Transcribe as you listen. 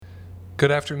Good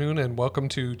afternoon and welcome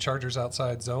to Chargers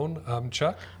Outside Zone. I'm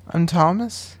Chuck, I'm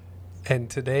Thomas. and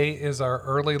today is our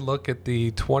early look at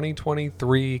the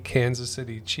 2023 Kansas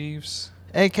City Chiefs.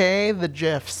 AKA the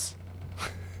GIFs.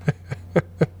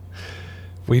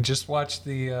 We just watched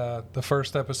the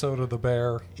first episode of The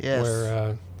Bear,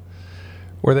 Yes.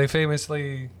 where they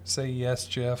famously say yes,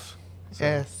 Jeff. So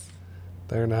Yes.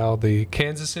 they're now the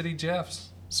Kansas City Jeffs.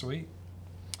 Sweet.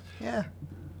 Yeah.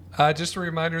 Just a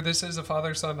reminder, this is a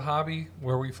father-son hobby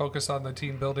where we focus on the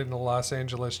team building the Los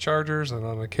Angeles Chargers and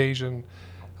on occasion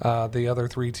the other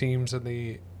three teams in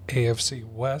the AFC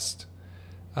West.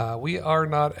 We are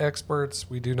not experts.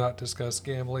 We do not discuss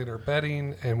gambling or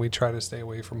betting, and we try to stay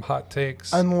away from hot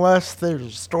takes. Unless there's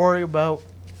a story about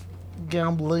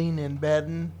gambling and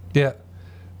betting. Yeah.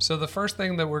 So the first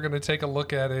thing that we're going to take a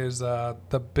look at is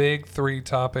the big three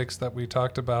topics that we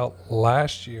talked about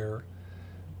last year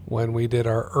when we did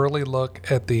our early look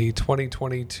at the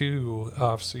 2022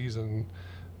 offseason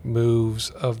moves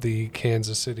of the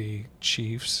Kansas City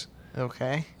Chiefs.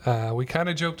 Okay. We kind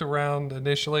of joked around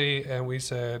initially and we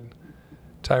said,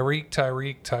 Tyreek.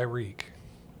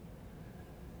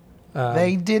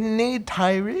 They didn't need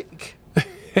Tyreek.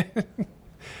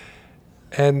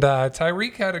 And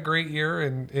Tyreek had a great year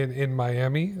in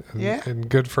Miami. And, Yeah. and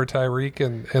good for Tyreek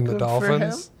and the Good for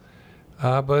Dolphins.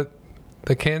 But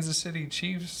the Kansas City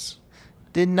Chiefs.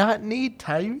 Did not need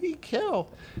Tyreek Hill.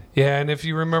 Yeah, and if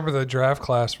you remember the draft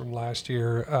class from last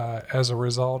year, as a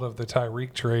result of the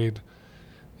Tyreek trade,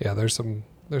 yeah, there's some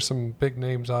big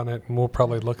names on it, and we'll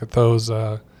probably look at those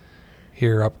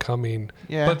here upcoming.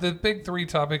 Yeah. But the big three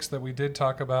topics that we did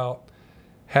talk about: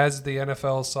 has the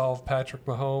NFL solved Patrick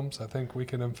Mahomes? I think we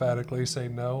can emphatically say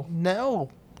no. No.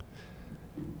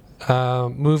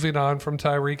 Moving on from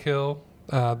Tyreek Hill,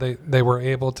 they were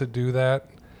able to do that.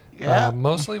 Yeah.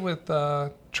 Mostly with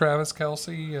Travis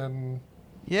Kelce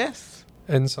Yes.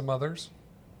 and some others.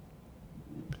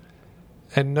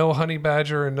 And no Honey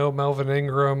Badger and no Melvin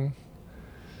Ingram.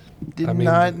 Did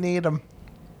not need him.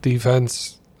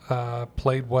 Defense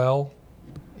played well.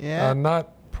 Yeah.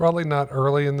 Probably not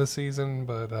early in the season,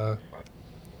 but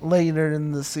Later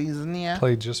in the season, yeah.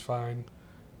 played just fine.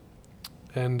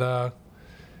 And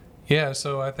yeah,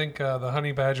 so I think the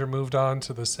Honey Badger moved on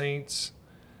to the Saints,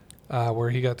 where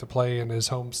he got to play in his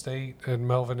home state. And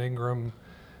Melvin Ingram,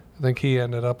 I think he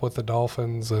ended up with the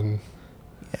Dolphins and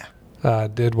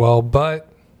did well.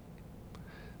 But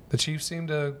the Chiefs seem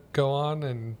to go on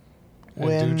and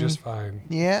do just fine.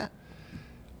 Yeah.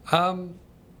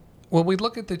 When we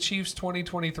look at the Chiefs'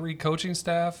 2023 coaching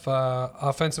staff,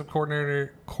 offensive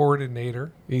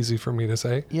coordinator, easy for me to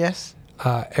say, Yes.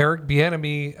 Eric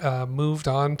Bieniemy moved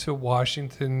on to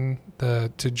Washington to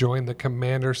join the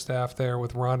commander staff there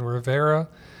with Ron Rivera.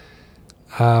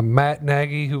 Matt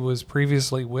Nagy, who was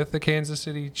previously with the Kansas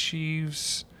City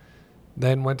Chiefs,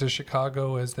 then went to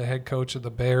Chicago as the head coach of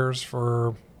the Bears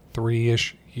for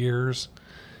 3-ish years.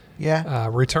 Yeah.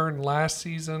 Returned last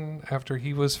season after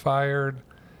he was fired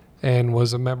and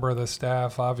was a member of the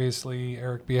staff. Obviously,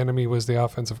 Eric Bieniemy was the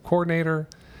offensive coordinator.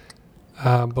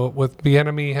 But with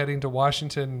Bieniemy heading to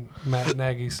Washington, Matt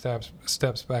Nagy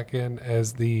steps back in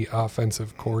as the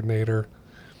offensive coordinator.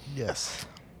 Yes.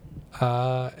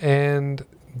 And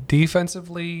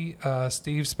defensively,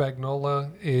 Steve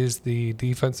Spagnuolo is the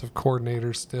defensive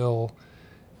coordinator still,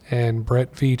 and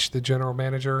Brett Veach the general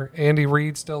manager. Andy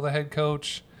Reid still the head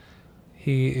coach.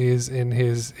 He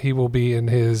will be in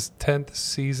his 10th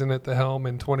season at the helm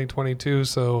in 2022,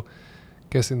 so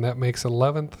guessing that makes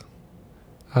 11th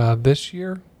this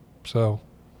year. So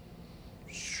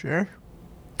Sure.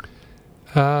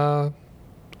 how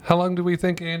long do we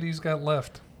think Andy's got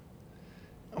left?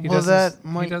 He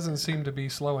doesn't seem to be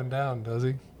slowing down, does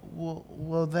he?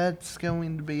 Well, that's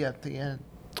going to be at the end.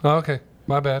 Oh, okay,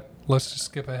 my bad. Let's just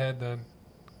skip ahead then.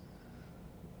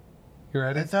 You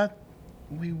ready? I thought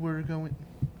we were going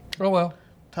Oh well, to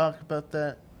talk about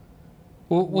that.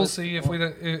 we'll see if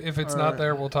it's not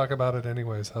there. We'll talk about it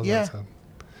anyways. How's Yeah. that sound?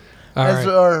 All As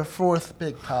right. our fourth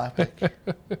big topic.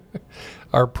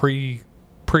 Our pre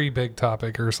big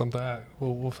topic or something.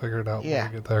 We'll figure it out Yeah.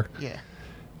 when we get there. Yeah.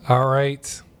 All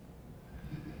right.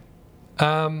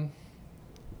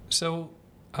 So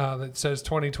that says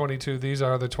 2022. These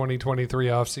are the 2023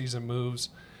 offseason moves.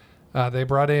 They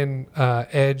brought in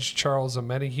edge Charles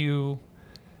Omenihu,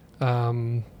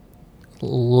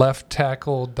 left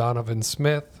tackle Donovan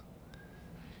Smith,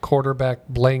 quarterback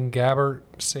Blaine Gabbert,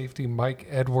 safety Mike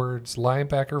Edwards,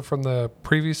 linebacker from the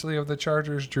previously of the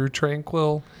Chargers Drew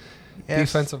Tranquill, Yes.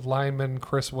 defensive lineman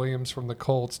Chris Williams from the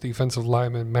Colts, defensive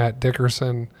lineman Matt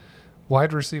Dickerson,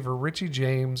 wide receiver Richie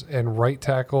James, and right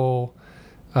tackle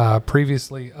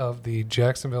Previously of the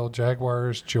Jacksonville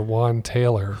Jaguars, Jawan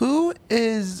Taylor. Who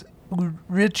is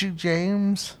Richie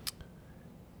James?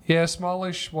 Yeah,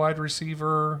 smallish wide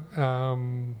receiver,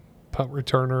 punt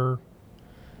returner.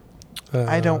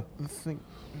 I don't think.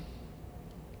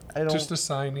 I don't. Just a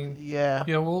signing. Yeah.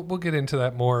 Yeah, we'll get into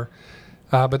that more.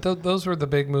 But those were the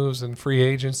big moves in free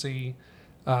agency.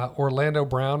 Orlando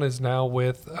Brown is now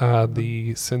with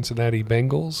the Cincinnati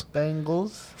Bengals.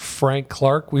 Frank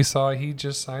Clark, we saw he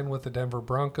just signed with the Denver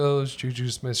Broncos. Juju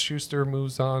Smith-Schuster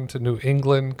moves on to New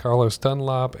England. Carlos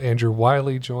Dunlop, Andrew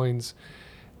Wiley joins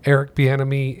Eric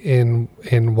Bieniemy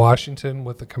in Washington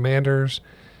with the Commanders.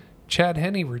 Chad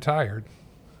Henne retired.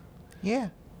 Yeah.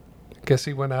 Guess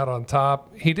he went out on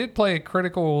top. He did play a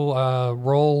critical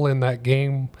role in that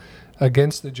game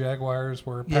against the Jaguars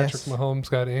where Patrick Mahomes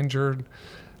got injured,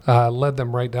 led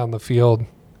them right down the field.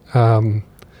 And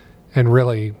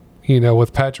really,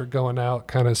 with Patrick going out,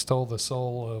 kind of stole the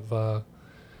soul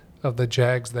of the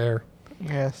Jags there.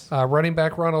 Yes. Running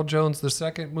back Ronald Jones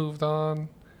II moved on.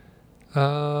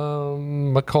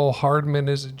 McCole Hardman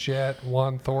is a Jet.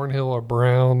 Juan Thornhill a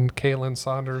Brown. Kalen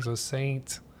Saunders a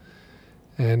Saint.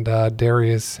 And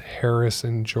Darius Harris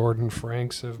and Jordan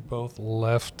Franks have both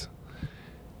left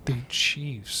the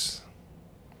Chiefs.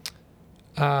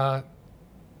 The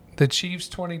Chiefs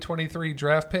 2023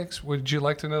 draft picks, would you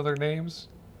like to know their names?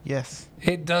 Yes.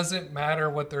 It doesn't matter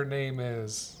what their name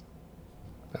is.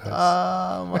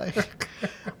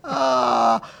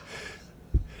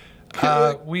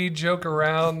 We joke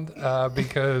around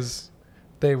because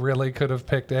they really could have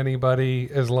picked anybody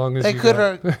as long as they could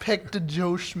have picked a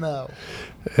Joe Schmo.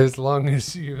 As long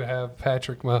as you have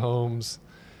Patrick Mahomes.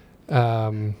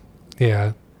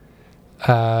 Yeah.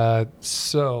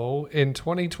 So in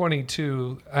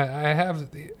 2022, I have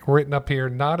written up here,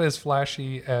 not as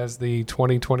flashy as the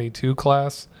 2022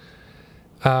 class.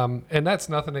 And that's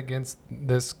nothing against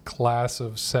this class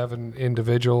of 7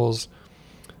 individuals.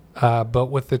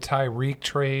 But with the Tyreek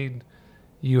trade,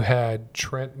 you had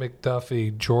Trent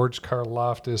McDuffie, George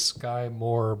Karlaftis, Sky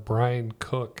Moore, Brian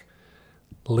Cook,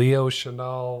 Leo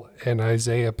Chenal, and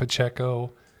Isaiah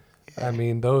Pacheco. I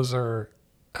mean, those are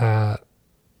a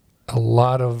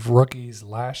lot of rookies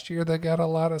last year that got a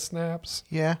lot of snaps.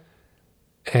 Yeah.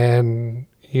 And,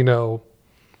 Trent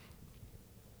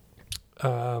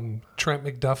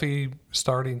McDuffie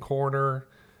starting corner,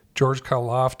 George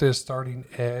Karlaftis starting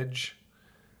edge.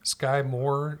 Sky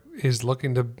Moore is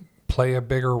looking to play a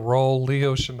bigger role.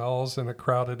 Leo Chenal's in a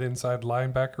crowded inside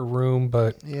linebacker room,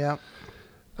 but yeah.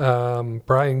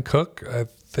 Brian Cook, I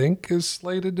think, is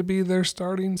slated to be their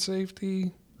starting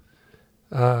safety.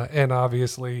 And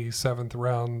obviously, 7th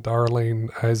round darling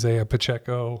Isaiah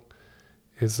Pacheco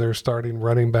is their starting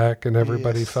running back, and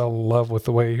everybody fell in love with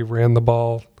the way he ran the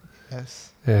ball.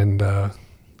 Yes. And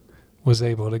was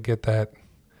able to get that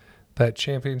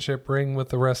championship ring with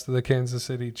the rest of the Kansas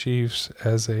City Chiefs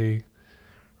as a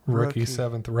rookie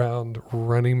 7th round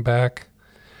running back.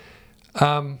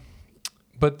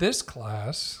 But this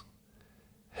class,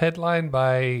 headlined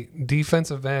by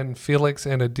defensive end Felix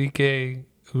Anudike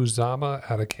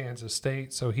Uzama out of Kansas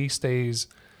State. So he stays,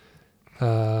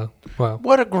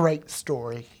 what a great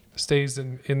story. Stays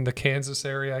in the Kansas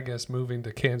area, I guess, moving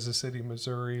to Kansas City,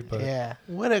 Missouri. But yeah,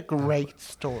 what a great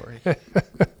story.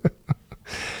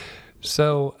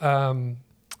 So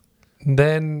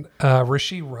then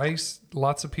Rashee Rice,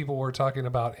 lots of people were talking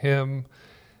about him.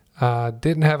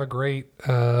 Didn't have a great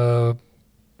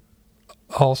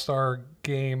all-star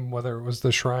game, whether it was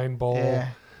the Shrine Bowl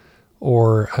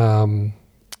or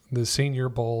the Senior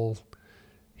Bowl.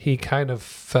 He kind of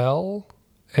fell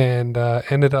and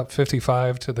ended up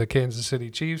 55 to the Kansas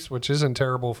City Chiefs, which isn't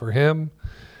terrible for him.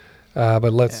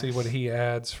 But let's see what he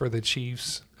adds for the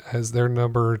Chiefs as their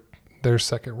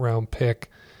 2nd round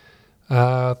pick.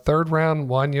 3rd round,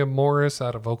 Wanya Morris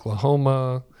out of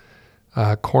Oklahoma.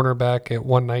 Cornerback at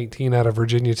 119 out of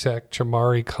Virginia Tech,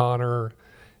 Chamari Connor.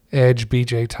 Edge,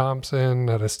 B.J. Thompson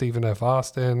out of Stephen F.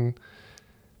 Austin.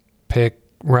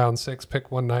 Round 6,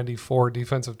 pick 194,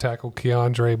 defensive tackle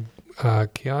Keandre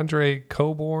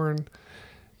Coburn.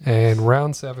 And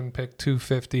round 7, pick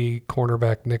 250,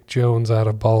 cornerback Nick Jones out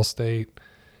of Ball State.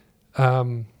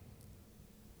 Yeah,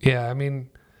 I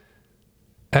mean,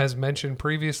 as mentioned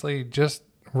previously, just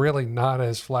really not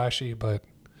as flashy, but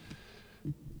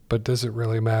does it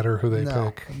really matter who they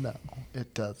pick? No,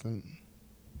 it doesn't.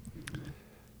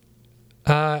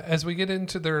 As we get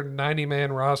into their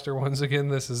 90-man roster, once again,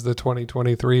 this is the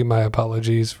 2023. My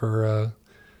apologies for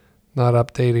not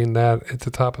updating that at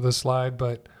the top of the slide.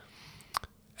 But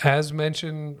as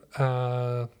mentioned,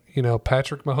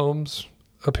 Patrick Mahomes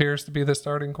appears to be the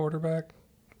starting quarterback.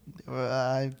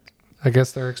 I I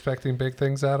guess they're expecting big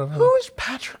things out of him. Who is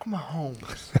Patrick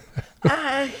Mahomes?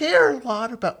 I hear a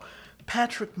lot about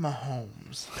Patrick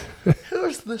Mahomes.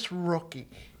 Who's this rookie?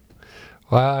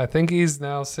 Well, I think he's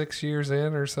now 6 years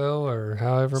in or so, or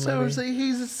however So many.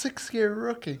 he's a 6-year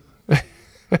rookie.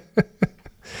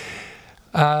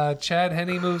 Chad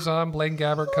Henne moves on. Blaine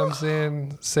Gabbert comes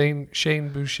in. Shane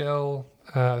Buechele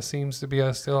seems to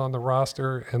be still on the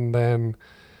roster. And then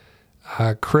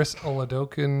Chris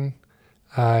Oladokin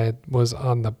was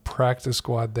on the practice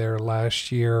squad there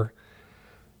last year.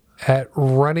 At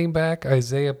running back,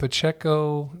 Isaiah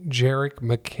Pacheco, Jerick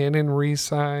McKinnon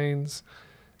re-signs.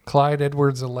 Clyde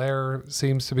Edwards-Helaire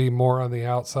seems to be more on the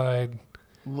outside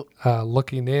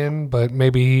looking in, but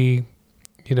maybe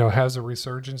he, has a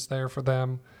resurgence there for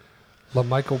them.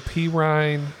 LaMichael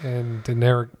Pirine and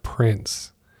Deneric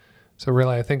Prince. So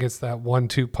really, I think it's that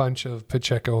 1-2 punch of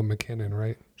Pacheco and McKinnon,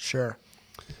 right? Sure.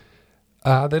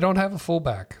 They don't have a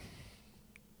fullback.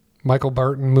 Michael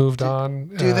Burton moved on.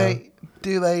 Do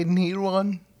they need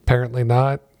one? Apparently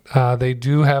not. They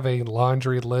do have a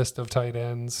laundry list of tight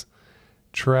ends.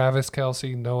 Travis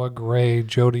Kelce, Noah Gray,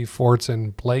 Jody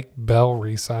Fortson, Blake Bell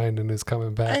re-signed and is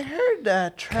coming back. I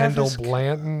heard Kendall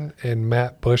Blanton and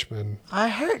Matt Bushman. I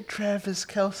heard Travis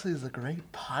Kelce is a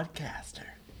great podcaster.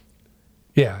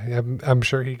 Yeah, I'm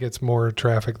sure he gets more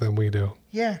traffic than we do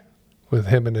Yeah, with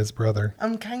him and his brother.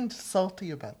 I'm kind of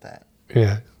salty about that.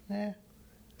 Yeah. Yeah.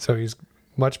 So he's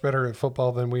much better at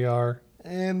football than we are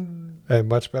And and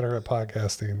much better at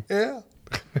podcasting. yeah.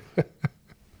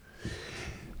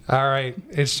 All right.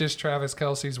 It's just Travis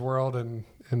Kelce's world and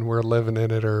we're living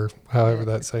in it, or however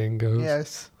that saying goes.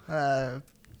 Yes.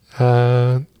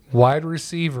 Wide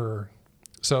receiver.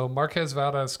 So Marquez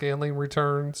Valdez-Scantling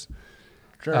returns.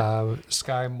 Sure.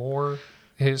 Sky Moore,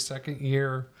 his second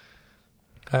year.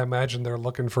 I imagine they're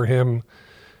looking for him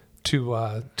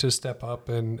to step up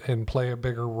and play a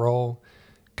bigger role.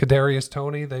 Kadarius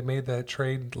Toney, they made that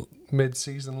trade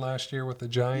mid-season last year with the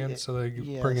Giants, so they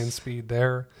bring in speed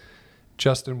there.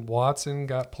 Justin Watson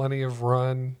got plenty of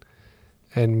run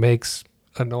and makes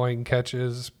annoying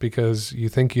catches because you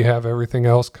think you have everything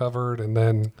else covered, and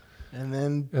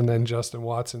then Justin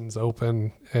Watson's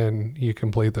open and you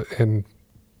complete and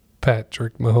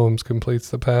Patrick Mahomes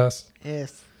completes the pass.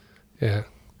 Yes. Yeah.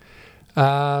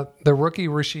 The rookie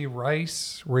Rashee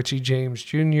Rice, Richie James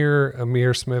Jr.,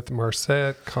 Amir Smith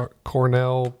Marset,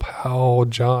 Cornell Powell,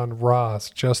 John Ross,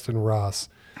 Justin Ross.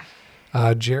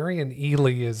 Jerry and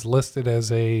Ely is listed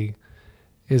as a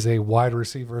wide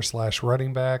receiver /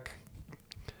 running back.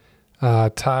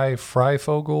 Ty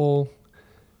Freifogel,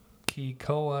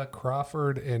 Kekoa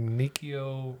Crawford, and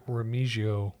Nikio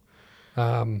Remigio.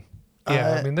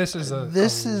 This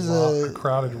is a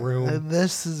crowded room.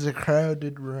 This is a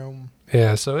crowded room.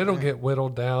 Yeah, so it'll get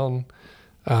whittled down.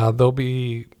 There'll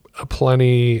be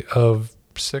plenty of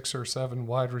 6 or 7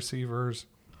 wide receivers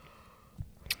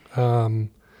that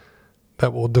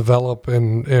will develop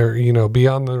and be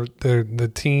on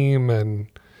the team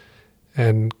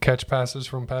and catch passes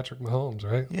from Patrick Mahomes,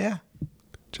 right? Yeah.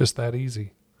 Just that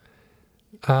easy.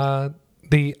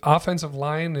 The offensive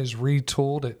line is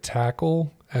retooled at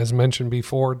tackle. As mentioned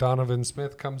before, Donovan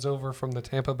Smith comes over from the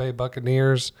Tampa Bay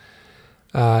Buccaneers.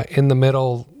 In the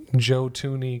middle, Joe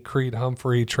Tooney, Creed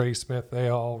Humphrey, Trey Smith, they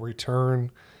all return.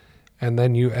 And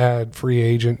then you add free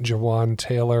agent Jawan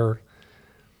Taylor.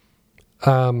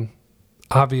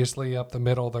 Obviously, up the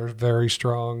middle, they're very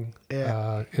strong.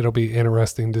 Yeah. It'll be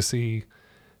interesting to see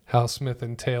how Smith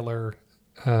and Taylor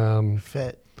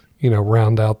fit.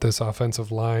 Round out this offensive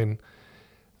line.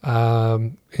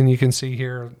 And you can see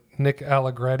here, Nick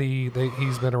Allegretti,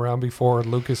 he's been around before.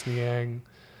 Lucas Niang,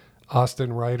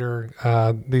 Austin Ryder.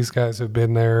 These guys have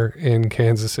been there in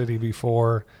Kansas City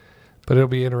before. But it'll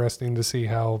be interesting to see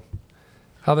how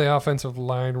the offensive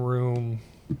line room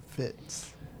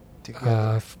fits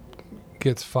together.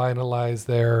 Gets finalized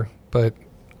there. But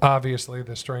obviously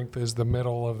the strength is the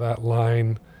middle of that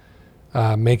line,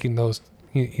 making those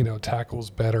tackles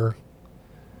better.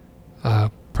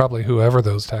 Probably whoever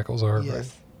those tackles are. Yes.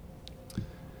 Right?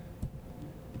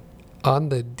 On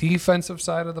the defensive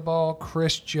side of the ball,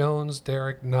 Chris Jones,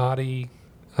 Derek Nottie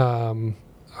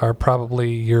are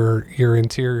probably your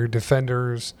interior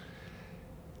defenders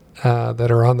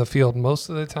that are on the field most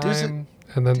of the time,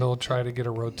 and then they'll try to get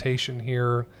a rotation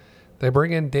here. They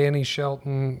bring in Danny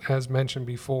Shelton, as mentioned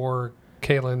before.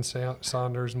 Kalen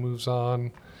Saunders moves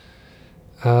on.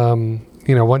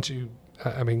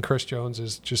 Chris Jones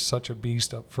is just such a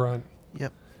beast up front.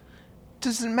 Yep.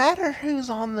 Does it matter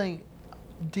who's on the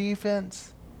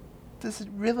defense? Does it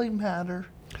really matter?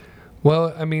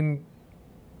 Well,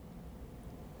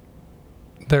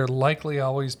 they're likely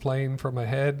always playing from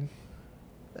ahead.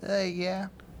 Yeah.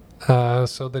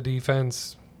 So the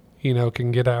defense,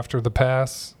 can get after the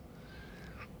pass.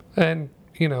 And,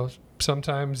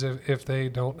 sometimes if they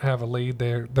don't have a lead,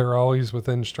 they're always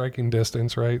within striking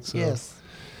distance, right? So, Yes.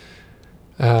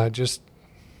 Just,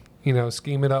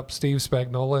 scheme it up Steve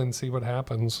Spagnuolo and see what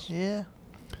happens. Yeah.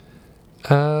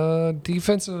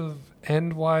 Defensive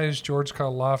end-wise, George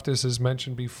Karlaftis, as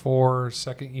mentioned before,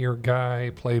 second-year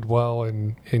guy, played well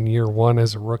in year one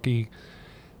as a rookie.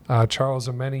 Charles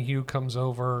Omenihu comes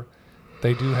over.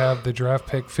 They do have the draft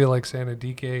pick Felix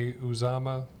Anadike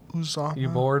Uzama. You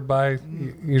bored by?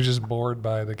 You're just bored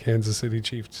by the Kansas City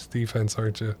Chiefs defense,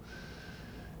 aren't you?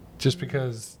 Just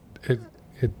because it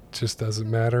just doesn't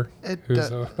matter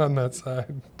who's on that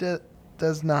side.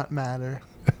 Does not matter.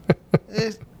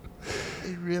 It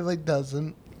really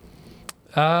doesn't.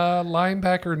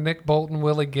 Linebacker Nick Bolton,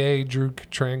 Willie Gay, Drew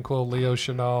Tranquil, Leo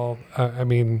Chenal.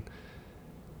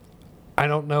 I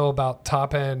don't know about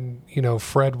top end,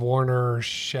 Fred Warner,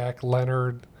 Shaq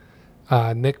Leonard.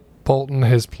 Nick Bolton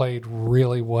has played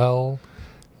really well.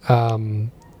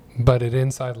 But at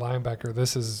inside linebacker,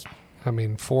 this is,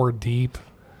 4 deep.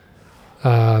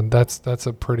 That's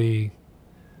a pretty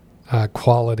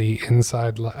quality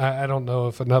inside. I don't know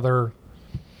if another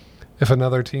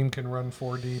team can run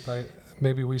 4 deep.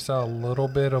 Maybe we saw a little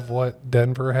bit of what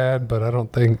Denver had, but I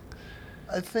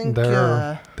think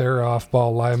their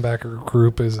off-ball linebacker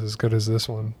group is as good as this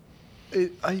one.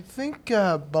 I think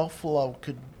Buffalo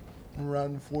could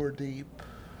run 4 deep.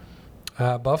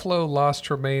 Buffalo lost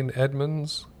Tremaine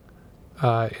Edmonds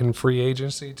in free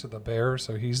agency to the Bears,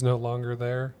 so he's no longer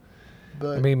there.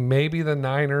 But maybe the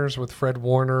Niners with Fred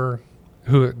Warner,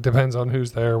 who it depends on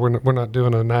who's there. We're not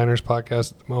doing a Niners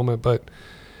podcast at the moment, but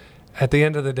at the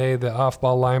end of the day, the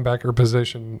off-ball linebacker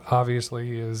position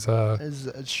obviously is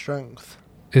a strength.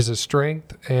 Is a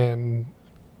strength, and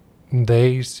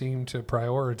they seem to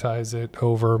prioritize it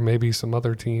over maybe some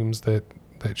other teams that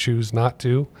choose not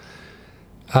to.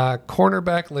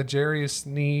 Cornerback L'Jarius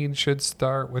Sneed should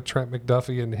start with Trent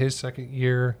McDuffie in his second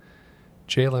year.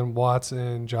 Jalen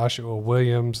Watson, Joshua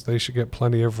Williams, they should get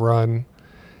plenty of run.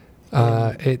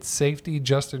 It's safety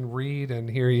Justin Reed, and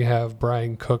here you have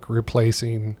Brian Cook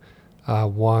replacing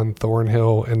Juan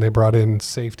Thornhill, and they brought in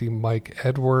safety Mike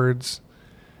Edwards,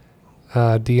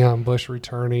 Deion Bush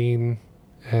returning,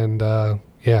 and I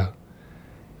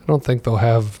don't think they'll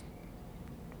have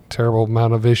terrible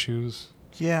amount of issues.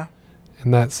 Yeah.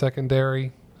 In that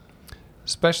secondary.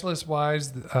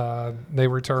 Specialist-wise, they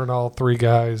return all 3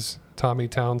 guys, Tommy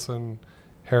Townsend,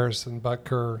 Harrison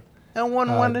Butker, No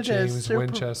one wanted James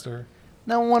Winchester.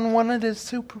 No one wanted a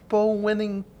Super Bowl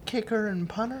winning kicker and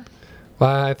punter.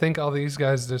 Well, I think all these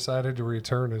guys decided to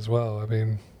return as well.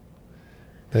 They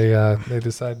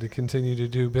decided to continue to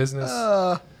do business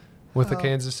with the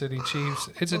Kansas City Chiefs.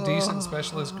 It's a decent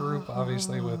specialist group,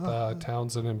 obviously, with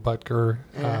Townsend and Butker.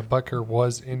 Yeah. Butker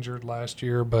was injured last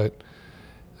year, but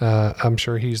I'm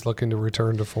sure he's looking to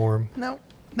return to form. No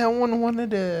one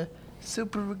wanted a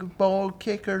Super Bowl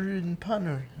kicker and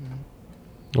punter.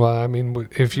 Well,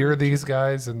 if you're these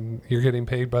guys and you're getting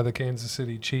paid by the Kansas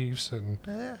City Chiefs, and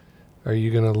are you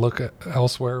going to look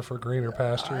elsewhere for greener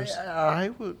pastures? I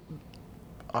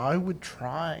would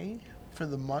try for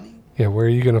the money. Yeah, where are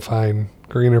you going to find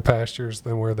greener pastures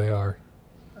than where they are?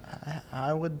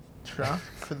 I would try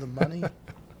for the money.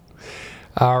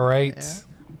 All right. Yeah.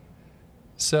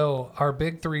 So our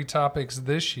big 3 topics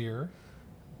this year.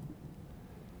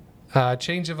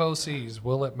 Change of OCs.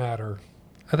 Will it matter?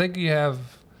 I think you have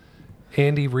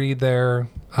Andy Reid there,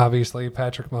 obviously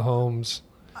Patrick Mahomes.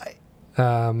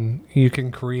 You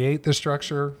can create the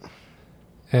structure,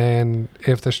 and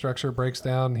if the structure breaks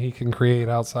down, he can create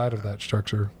outside of that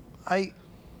structure. I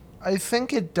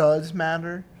think it does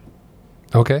matter.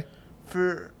 Okay.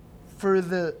 For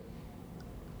the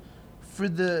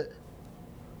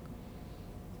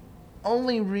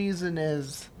only reason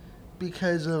is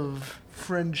because of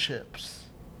friendships.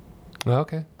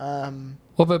 Okay.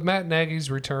 Well, but Matt Nagy's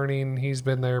returning. He's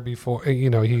been there before. He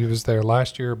was there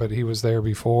last year, but he was there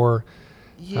before.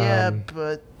 Yeah,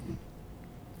 but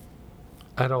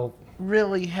I don't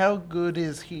really. How good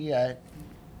is he at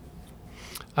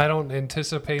I don't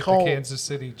anticipate the Kansas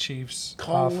City Chiefs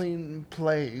calling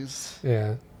plays?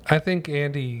 Yeah, I think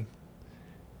Andy.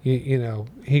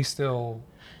 He's still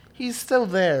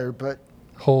there, but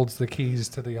holds the keys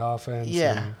to the offense.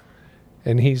 Yeah.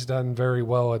 And he's done very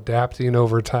well adapting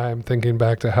over time, thinking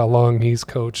back to how long he's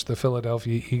coached the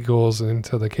Philadelphia Eagles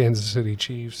into the Kansas City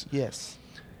Chiefs. Yes.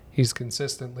 He's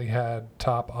consistently had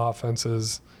top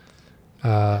offenses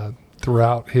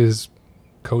throughout his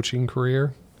coaching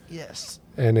career. Yes.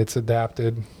 And it's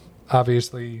adapted.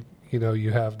 Obviously,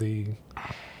 you have the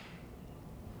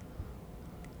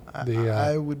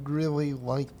I would really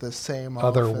like the same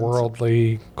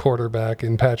otherworldly quarterback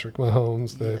in Patrick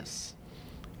Mahomes that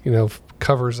Yes.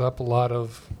 covers up a lot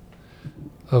of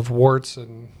warts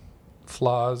and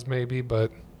flaws, maybe.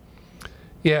 But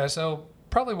yeah, so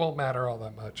probably won't matter all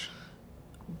that much.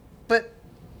 But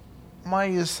my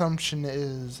assumption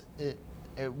is it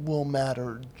will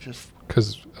matter just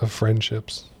Because of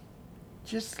friendships.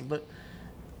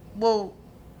 well,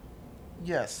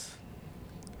 yes.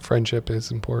 Friendship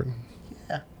is important.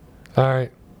 Yeah. All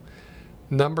right.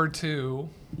 Number 2.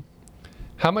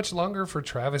 How much longer for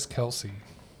Travis Kelce?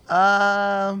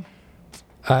 Um.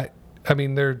 I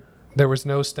mean, there was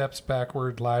no steps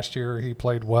backward last year. He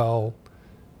played well,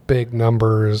 big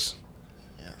numbers,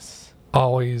 Yes.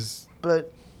 always.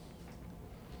 But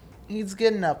he's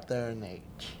getting up there in age.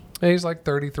 He's like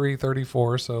 33,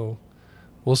 34, so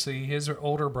we'll see. His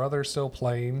older brother's still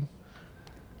playing.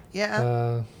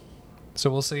 Yeah. So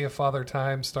we'll see if Father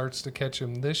Time starts to catch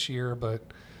him this year, but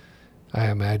I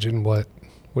imagine what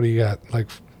do you got? Like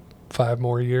 5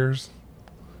 more years?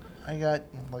 I got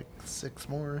like 6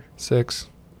 more. 6?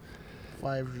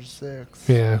 5 or 6.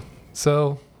 Yeah.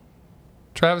 So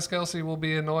Travis Kelce will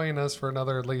be annoying us for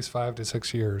another at least 5 to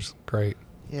 6 years. Great.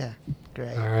 Yeah.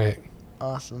 Great. All right.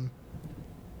 Awesome.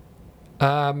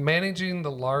 Managing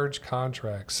the large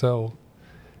contracts. So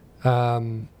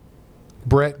Brett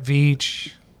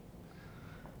Veach,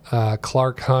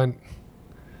 Clark Hunt,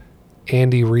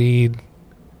 Andy Reid,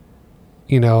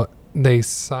 they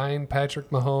signed Patrick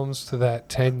Mahomes to that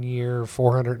 10-year,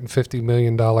 $450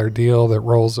 million deal that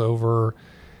rolls over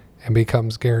and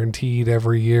becomes guaranteed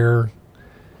every year.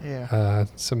 Yeah.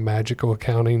 Some magical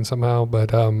accounting somehow.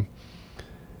 But,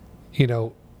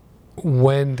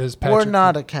 when does Patrick... We're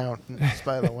not accountants,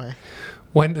 by the way.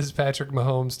 When does Patrick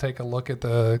Mahomes take a look at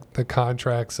the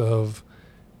contracts of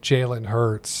Jalen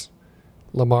Hurts,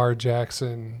 Lamar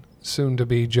Jackson, soon to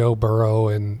be Joe Burrow,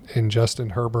 and Justin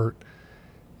Herbert,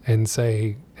 and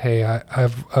say, "Hey,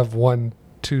 I've won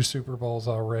 2 Super Bowls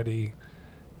already.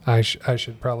 I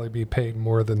should probably be paid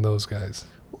more than those guys."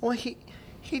 Well, he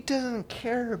doesn't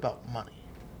care about money.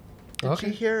 Did you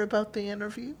hear about the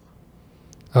interview?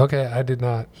 Okay, I did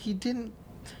not. He didn't.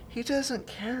 He doesn't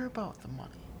care about the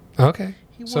money. Okay,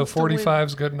 He so wants to win. 45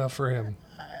 is good enough for him.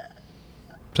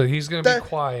 So he's going to be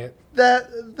quiet.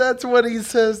 That's what he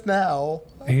says now.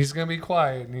 He's going to be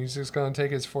quiet, and he's just going to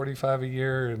take his 45 a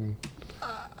year and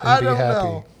I be don't happy.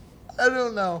 know. I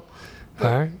don't know.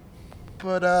 All right.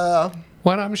 But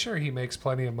Well, I'm sure he makes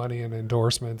plenty of money in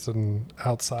endorsements and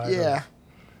outside of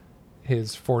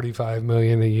his $45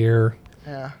 million a year.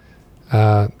 Yeah.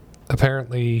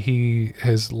 Apparently, he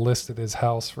has listed his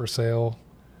house for sale,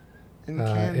 In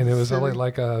and it was Kansas only City.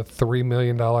 like a $3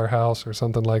 million house or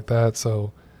something like that.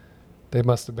 So they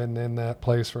must have been in that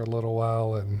place for a little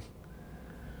while, and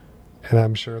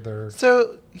I'm sure they're.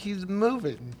 So he's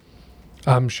moving.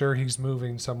 I'm sure he's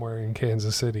moving somewhere in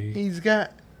Kansas City. He's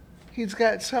got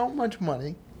so much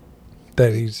money.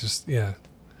 That he's just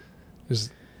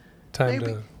just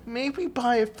time Maybe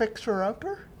buy a fixer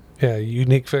upper. to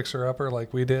unique fixer upper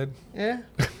like we did. Yeah.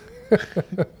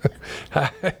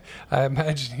 I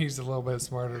imagine he's a little bit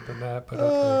smarter than that, but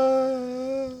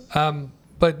okay.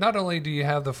 But not only do you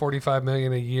have the $45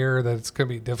 million a year that it's going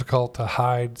to be difficult to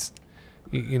hide,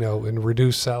 and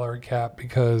reduce salary cap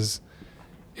because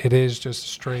it is just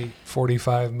straight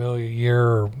 $45 million a year,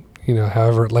 or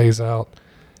however it lays out.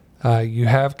 You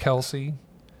have Kelce,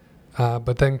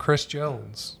 but then Chris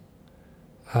Jones.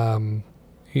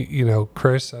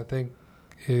 Chris, I think,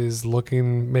 is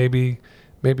looking maybe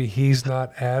he's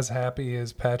not as happy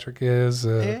as Patrick is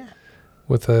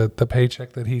with the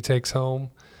paycheck that he takes home.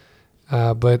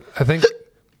 But I think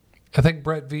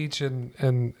Brett Veach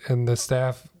and the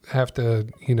staff have to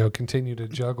continue to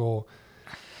juggle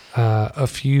a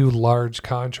few large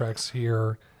contracts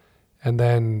here, and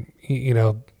then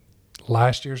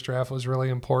last year's draft was really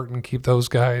important. Keep those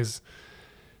guys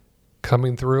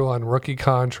coming through on rookie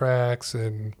contracts,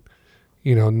 and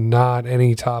not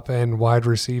any top end wide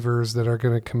receivers that are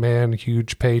going to command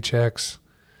huge paychecks.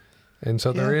 And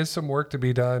so there is some work to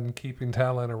be done keeping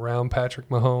talent around Patrick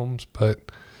Mahomes,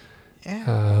 but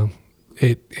if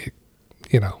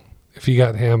you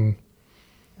got him,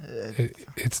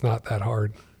 it's not that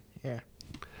hard. Yeah.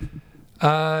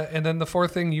 And then the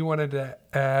fourth thing you wanted to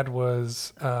add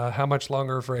was how much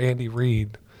longer for Andy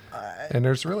Reid. And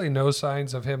there's really no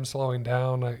signs of him slowing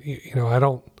down. I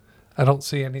don't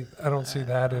see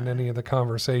that in any of the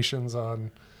conversations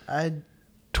on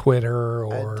Twitter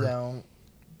or. I don't.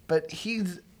 But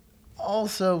he's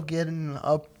also getting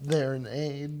up there in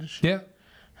age. Yeah.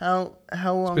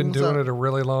 How long? Been doing it a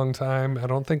really long time. I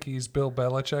don't think he's Bill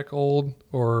Belichick old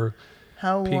or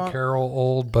How Pete long? Carroll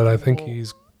old, but I think Well-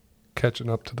 he's catching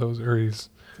up to those. Or he's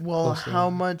Well, close to how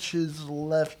it. much is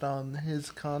left on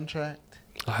his contract?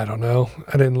 I don't know.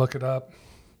 I didn't look it up.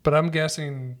 But I'm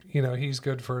guessing, he's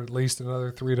good for at least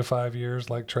another 3 to 5 years,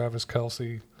 like Travis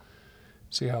Kelce.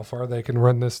 See how far they can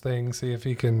run this thing. See if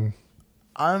he can.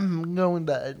 I'm going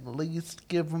to at least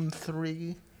give him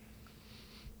 3.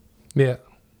 Yeah,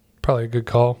 probably a good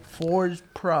call. 4's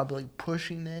probably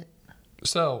pushing it.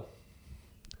 So,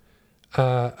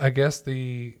 I guess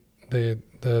the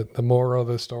moral of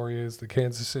the story is the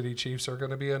Kansas City Chiefs are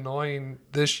going to be annoying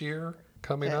this year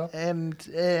coming up, And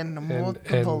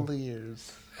multiple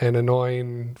years. and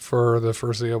annoying for the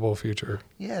foreseeable future.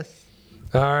 Yes.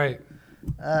 All right.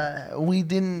 We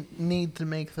didn't need to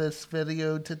make this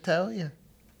video to tell you.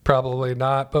 Probably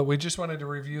not, but we just wanted to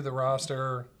review the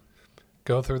roster,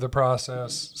 go through the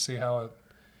process, see how it,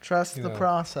 Trust the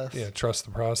process. trust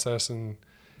the process and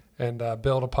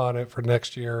build upon it for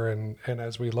next year. And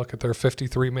as we look at their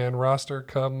 53-man roster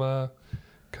come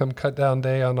cut down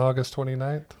day on August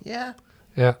 29th. Yeah.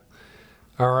 Yeah.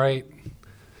 All right.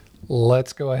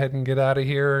 Let's go ahead and get out of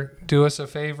here. Do us a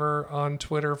favor on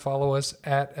Twitter. Follow us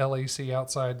at LAC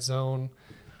Outside Zone.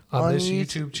 On this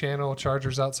YouTube channel,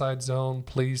 Chargers Outside Zone,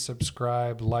 please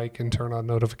subscribe, like, and turn on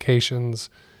notifications.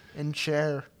 And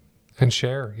share. And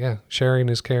share. Yeah, sharing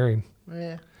is caring.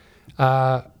 Yeah.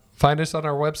 Find us on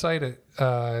our website at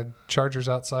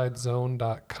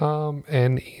chargersoutsidezone.com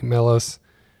and email us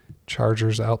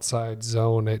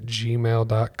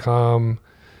chargersoutsidezone@gmail.com.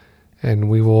 And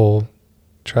we will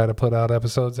try to put out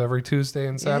episodes every Tuesday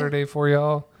and Saturday for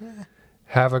y'all. Yeah.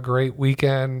 Have a great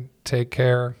weekend. Take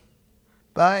care.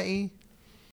 Bye.